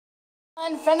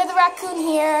And friend of the raccoon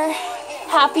here.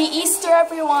 Happy Easter,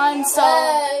 everyone. So,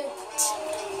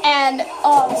 and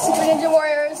Super Ninja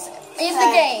Warriors in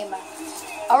the game.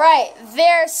 All right,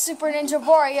 there's Super Ninja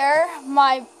Warrior,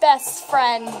 my best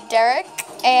friend Derek,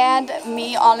 and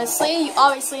me. Honestly, you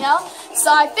obviously know.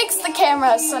 So I fixed the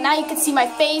camera, so now you can see my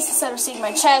face instead of seeing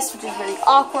my chest, which is very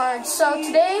awkward. So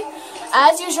today,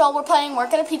 as usual, we're playing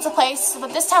Work at a Pizza Place,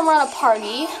 but this time we're on a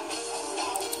party.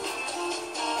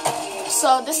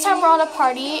 So this time we're on a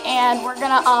party, and we're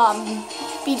gonna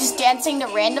be just dancing to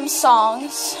random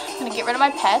songs. I'm gonna get rid of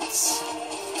my pets.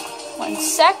 1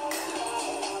 sec.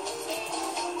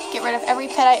 Get rid of every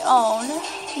pet I own.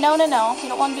 No, we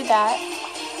don't want to do that.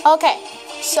 Okay,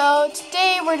 so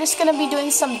today we're just gonna be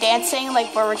doing some dancing,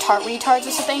 like we're retards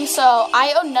or something. So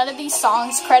I own none of these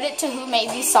songs. Credit to who made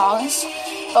these songs.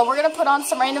 But we're gonna put on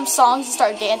some random songs and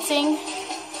start dancing,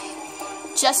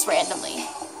 just randomly.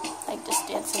 Like just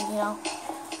dancing, you know.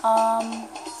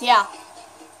 Yeah.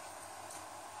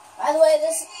 By the way,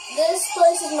 this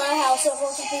place is my house over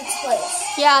at the pizza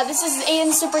place. Yeah, this is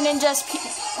Aiden's Super Ninja's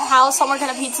house on Work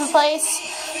at a Pizza Place.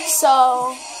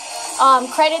 So,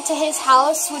 credit to his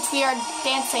house, which we are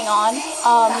dancing on.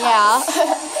 Yeah.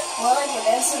 Well, like we're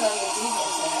dancing on the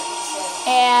DJ.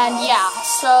 And yeah,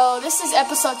 so this is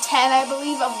episode 10, I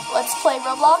believe, of Let's Play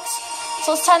Roblox.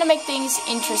 So it's time to make things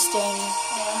interesting.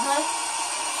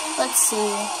 Let's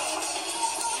see.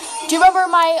 Do you remember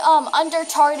my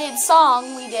Undertarded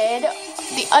song we did?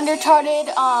 The Undertarded,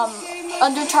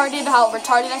 how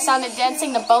retarded I sounded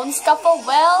dancing the Bone Scuffle?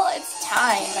 Well, it's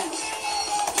time.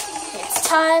 It's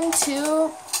time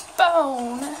to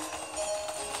bone.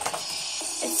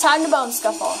 It's time to Bone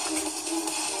Scuffle.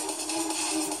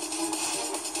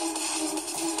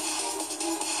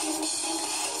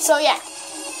 So yeah.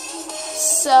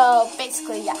 So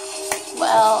basically, yeah.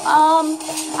 Well,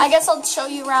 I guess I'll show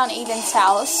you around Aiden's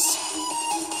house.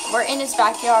 We're in his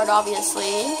backyard,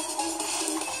 obviously.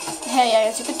 Yeah,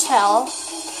 as you could tell.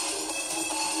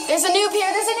 There's a noob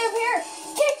here,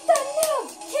 Kick the noob!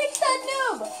 Kick the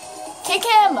noob! Kick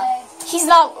him! He's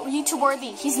not YouTube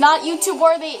worthy. He's not YouTube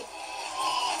worthy.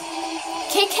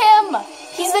 Kick him!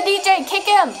 He's the DJ, kick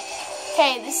him!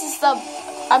 Okay, this is the,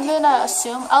 I'm gonna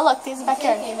assume, oh look, there's a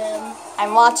backyard.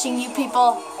 I'm watching you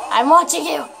people. I'm watching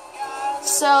you!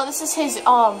 So this is his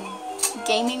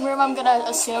gaming room, I'm gonna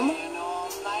assume.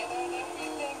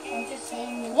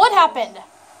 What happened?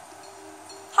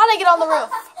 How'd I get on the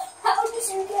roof? How did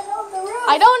you get on the roof?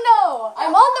 I don't know.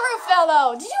 I'm on the roof now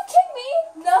though. Did you kick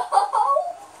me? No.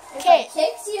 Okay. If I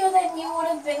kicked you, then you would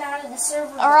have been out of the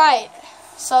server. Alright.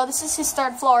 So this is his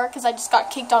 3rd floor because I just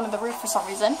got kicked onto the roof for some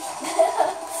reason.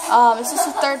 This is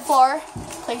his 3rd floor.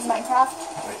 Plays Minecraft.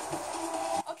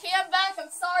 Okay, I'm back. I'm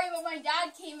sorry, but my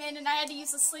dad came in and I had to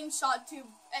use a slingshot to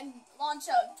launch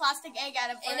a plastic egg at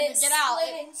him for him to get out.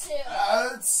 Get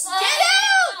out!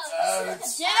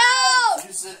 Get out!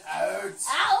 You said out.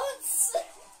 Out!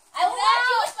 I will knock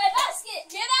you with my basket.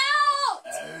 Get out!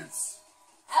 Out.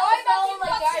 I will throw my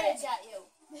garbage at you.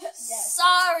 Yes.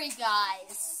 Sorry,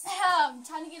 guys. I'm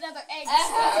trying to get another egg.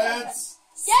 Out.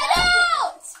 Get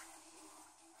out!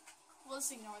 We'll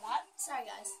just ignore that. Sorry,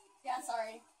 guys. Yeah,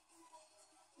 sorry.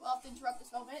 We'll have to interrupt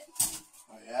this moment.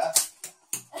 Oh, yeah?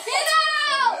 Get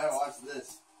out! Yeah, watch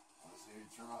this. Let's see you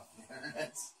turn off the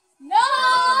internet. No!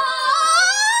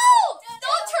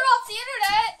 Don't turn off the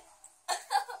internet!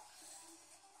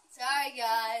 Sorry,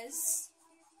 guys.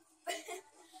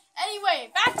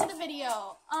 Anyway, back to the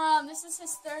video. This is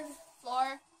his 3rd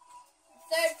floor.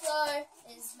 3rd floor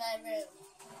is my room.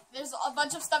 There's a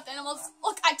bunch of stuffed animals.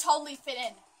 Look, I totally fit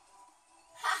in.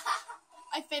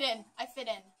 I fit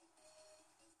in.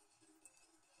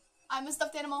 I'm a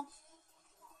stuffed animal.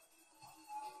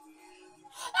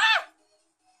 Ah!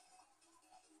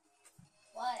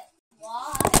 What?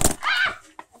 Why? Ah!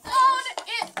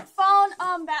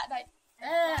 Phone, bat died. I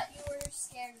thought you were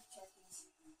scared of turkeys.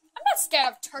 I'm not scared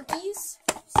of turkeys.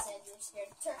 You said you were scared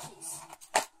of turkeys.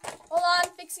 Hold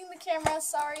on, fixing the camera.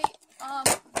 Sorry.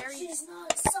 She's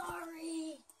not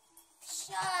sorry.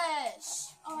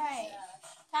 Shush. Alright.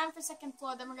 Time for 2nd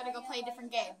floor, then we're gonna go play a different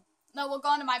game. No, we'll go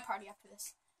on to my party after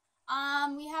this.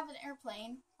 We have an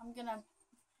airplane. I'm gonna...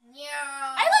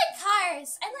 Yeah. I like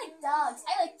cars. I like dogs.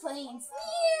 I like planes.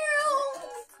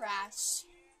 Crash.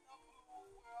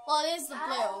 Well, it is the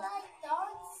blue. I like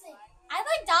dancing. I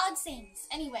like dog sings.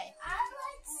 Anyway. I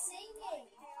like singing.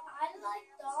 I like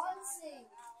dancing.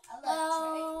 I like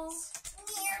trains.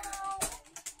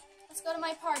 Let's go to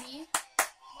my party.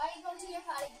 Why are you going to your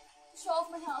party? Show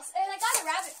off my house. And I got a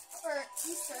rabbit for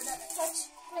Easter.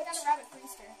 I got a rabbit for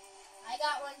Easter. I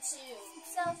got one too.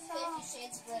 So 50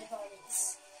 Shades of Red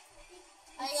parties.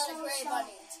 I got a gray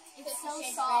bunny. It's 50 so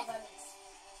Shades soft. Gray bunnies.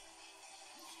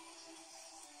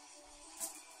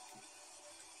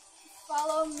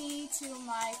 Follow me to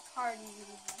my party,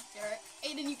 Derek.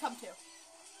 Aiden, you come too.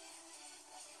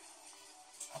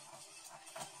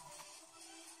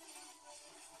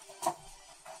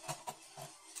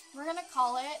 We're gonna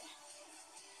call it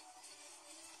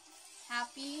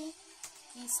Happy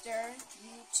Easter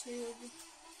YouTube.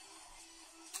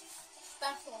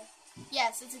 Special.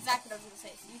 Yes, it's exactly what I was gonna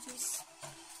say. YouTube.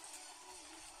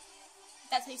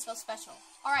 That's how you spell special.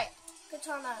 Alright,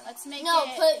 Katana. let's make No,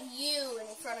 it. put you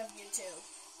in front of YouTube.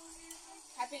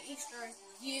 Happy Easter,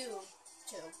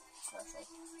 YouTube. Special.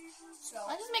 So,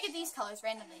 Let's just make it these colors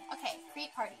randomly. Okay,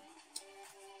 create party.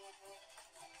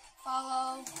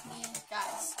 Follow me,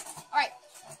 guys. Alright,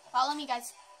 follow me,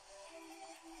 guys.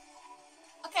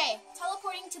 Okay,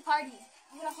 teleporting to party.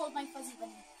 I'm gonna hold my fuzzy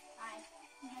bunny. hi.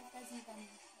 My fuzzy bunny.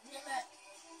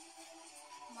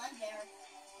 Come on, Bear.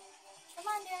 Come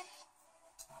on, Derek.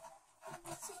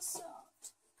 So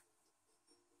soft.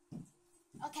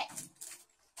 Okay,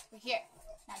 we're here.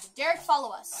 Now, did Derek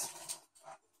follow us?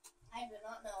 I do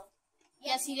not know.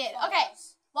 Yes, he did. follow Okay,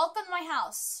 us. welcome to my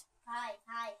house. Hi,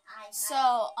 hi, hi.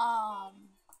 So,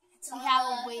 we have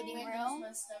a the waiting windows room.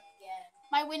 Messed up again.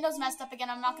 My window's messed up again.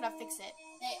 I'm not gonna fix it.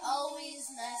 They always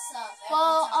mess up. Every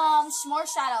Well, time. more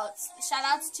shoutouts.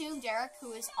 Shoutouts to Derek,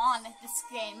 who is on this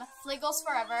game. Fliggles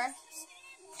Forever.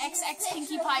 XX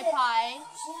Pinkie Pie Pie.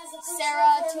 She has a picture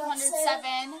Sarah of him upstairs.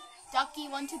 207. Ducky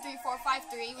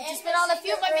 123453, which has been on a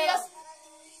few of my videos.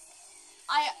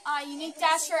 Unique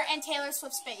Dasher and Taylor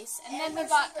Swift Space. And then we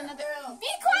got another. Be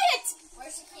quiet! Where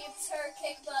she keeps her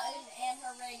kick button and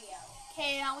her radio.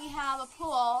 Okay, now we have a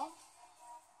pool.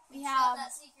 We It's have. not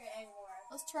that secret anymore.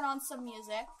 Let's turn on some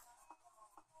music.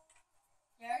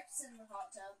 Derek's in the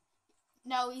hot tub.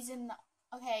 No, he's in the.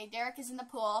 Okay, Derek is in the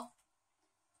pool.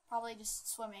 Probably just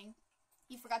swimming.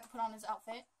 He forgot to put on his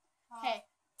outfit. Okay,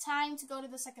 time to go to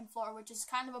the second floor, which is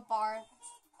kind of a bar.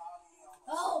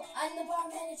 Oh, I'm the bar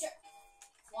manager.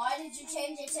 Why did you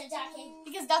change it to Ducky?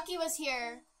 Because Ducky was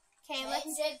here. Okay, let's.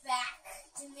 Change it back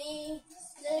to me.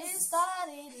 It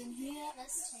started in here.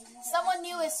 Let's change it. Someone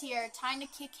new is here. Time to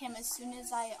kick him as soon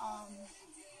as I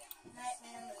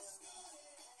Nightmare Moon.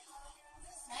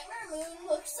 Nightmare Moon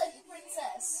looks like a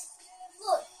princess.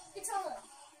 Look, Katana.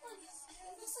 Look,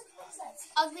 it looks like a princess.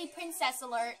 Ugly princess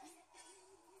alert.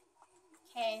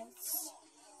 Okay.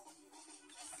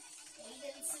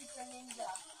 Aiden Super Ninja.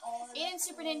 Aiden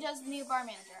Super Ninja is the new bar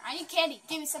manager. I need candy.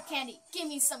 Give me some candy. Give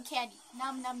me some candy.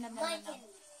 Num num num num My num num. candy.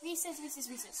 Reese's, Reese's,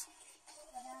 Reese's.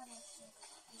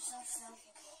 You're so selfish.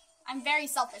 I'm very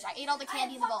selfish. I ate all the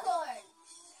candy in the bowl. Popcorn.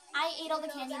 I ate all the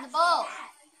candy in the That's bowl.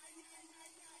 that.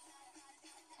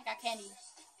 I got candy.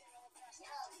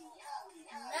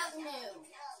 Mountain Dew.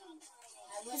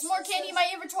 I wish There's more this candy in was- my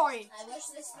inventory. I wish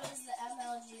this was the MLG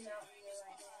Mountain Dew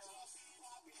right now.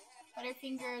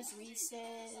 Butterfingers,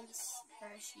 Reese's,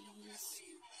 Hershey's.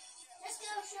 Just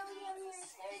go show me how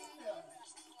it's very good.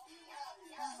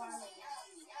 I'm farming.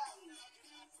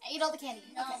 I ate all the candy.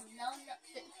 No, Okay. no, no.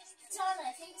 John,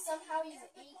 I think somehow you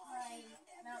ate my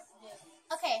Mountain Dew.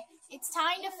 Okay. It's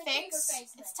time to Even the creeper fix. face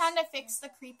It's mix. time to fix the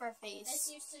creeper This face.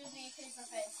 used to be Creeper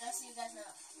Face, just so you guys know.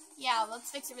 Yeah,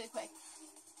 let's fix it really quick.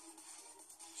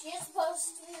 She is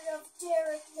posted of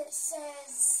Derek that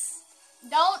says...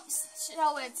 Don't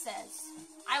show what it says.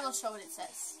 I will show what it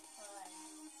says.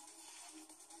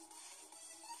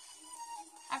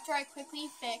 After I quickly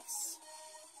fix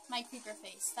my creeper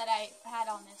face that I had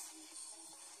on this.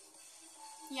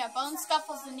 Yeah, Bone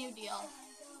Scuffle's the new deal.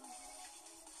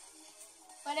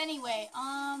 But anyway,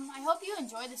 I hope you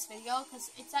enjoyed this video because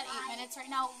it's at 8 minutes right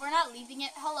now. We're not leaving it.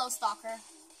 Hello, Stalker.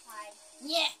 Hi.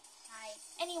 Yeah. Hi.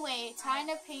 Anyway, time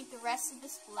to paint the rest of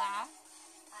this black.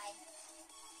 Hi.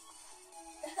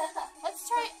 Let's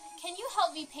try. Can you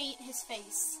help me paint his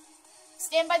face?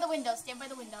 Stand by the window. Stand by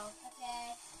the window.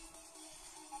 Okay.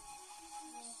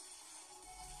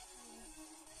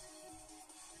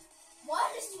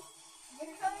 What is you?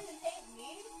 You're coming to paint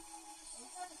me? Are you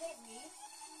trying to paint me?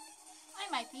 I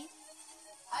might be.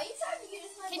 Are you trying to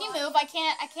use my Can you body? move? I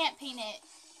can't paint it.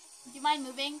 Do you mind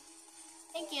moving?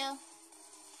 Thank you.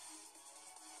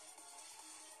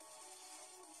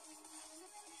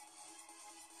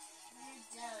 You're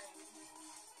done.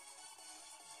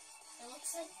 It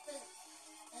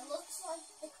looks like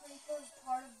the creeper is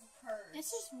part of the purge.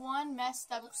 This is one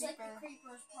messed up looks like creeper. the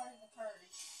creeper is part of the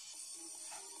purge.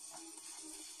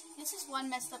 This is one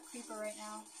messed up creeper right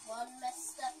now. One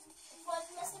messed up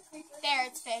creeper. There,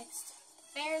 it's fixed.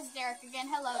 There's Derek again.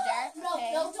 Hello, Derek. No,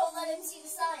 Okay. no, don't let him see the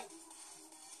sign.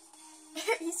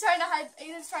 He's trying to hide.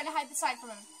 Aiden's trying to hide the sign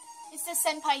from him. It's the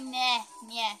senpai nah.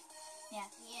 Yeah. Yeah.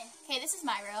 Okay, this is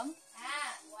my room.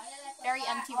 Why did I put Very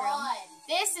that empty room. on?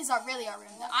 This is really our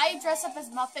room. I dress up as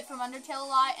Muffet from Undertale a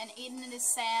lot, and Aiden is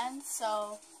Sand.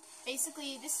 So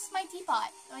basically, this is my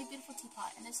teapot, my beautiful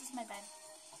teapot, and this is my bed.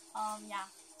 Yeah.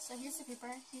 So here's the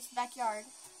creeper. Here's the backyard.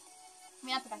 I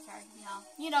mean, not the backyard.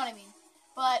 You know what I mean.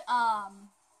 But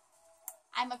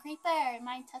I'm a creeper.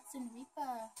 My Tutsin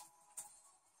Reaper.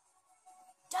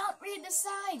 Don't read the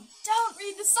sign. Don't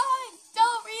read the sign.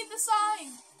 Don't read the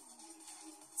sign.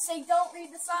 Say, don't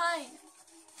read the sign.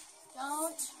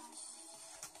 Don't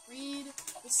read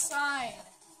the sign.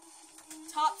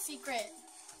 Top secret.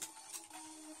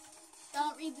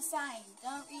 Don't read the sign.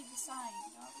 Don't read the sign.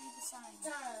 Don't read the sign.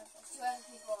 There's 2 other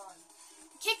people on.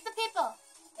 Kick the people.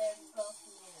 They're both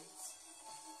news.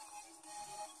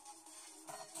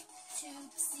 Too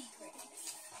secret.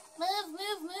 Move,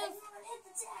 move, move. Everyone hit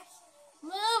the deck.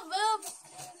 Move, move.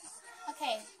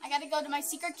 Okay, I gotta go to my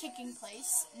secret kicking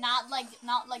place. Not like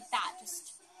that.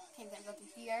 Just okay. We gotta go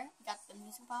through here. We got the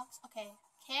music box. Okay,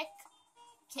 kick,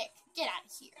 kick. Get out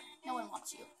of here. No one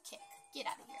wants you. Kick. Get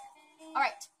out of here. All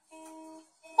right.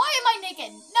 Why am I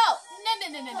naked? No, no, no,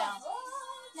 no, no, no.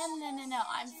 No, no, no, no.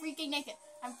 I'm freaking naked.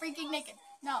 I'm freaking naked.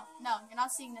 No, no. You're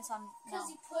not seeing this on. No. Because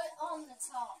you put on the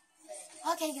top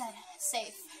thing. Okay, good.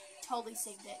 Safe. Totally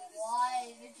saved it.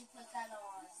 Why did you put that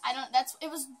on? I don't. It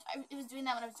was doing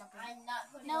that when I was jumping. I'm not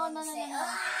putting No, on no, the no, same. no,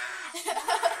 no.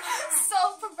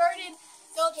 So perverted.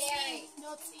 Don't Scary. see.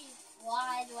 Don't see.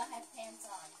 Why do I have pants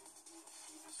on?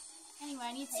 Anyway,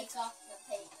 I need to. Take off the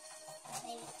paint.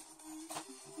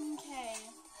 Okay.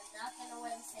 I'm not gonna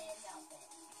wear the same outfit.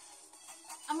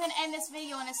 I'm gonna end this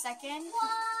video in a second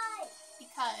Why?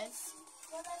 because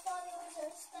When I thought it was so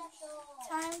special.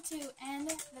 time to end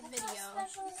the video.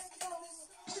 Special is special.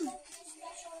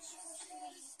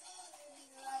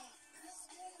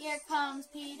 Here comes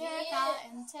Peter Me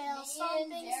Cottontail.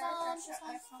 Something, and Derek are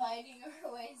something. fighting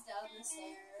our ways down the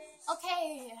stairs.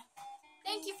 Okay.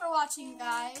 Thank you for watching,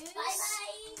 guys. Bye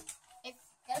bye. If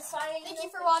Thank you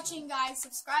for watching, guys.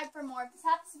 Subscribe for more. If this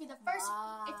happens to be the first,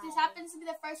 if this happens to be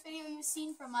the first video you've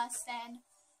seen from us, then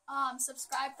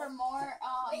subscribe for more.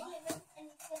 Wait, I need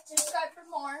to get to Subscribe for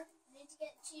more. I need to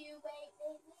get to you. Wait.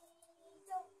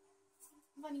 Don't.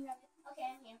 Bunny rabbit. Okay,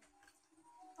 I'm here.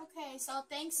 Okay, so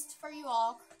thanks for you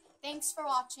all. Thanks for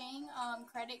watching.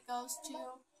 Credit goes to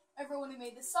everyone who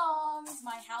made the songs,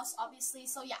 my house, obviously.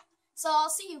 So yeah. So I'll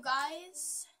see you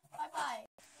guys. Bye bye.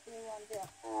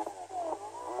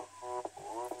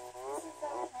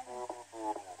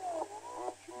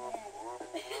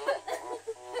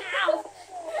 Ow!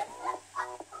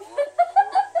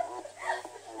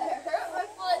 I hurt my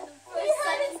foot in the first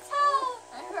second.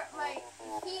 I hurt my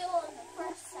heel in the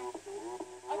first second.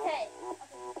 Okay.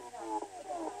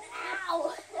 Ow!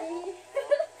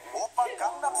 Oppa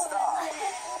Gangnam Style.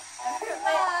 I hurt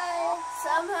my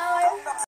somehow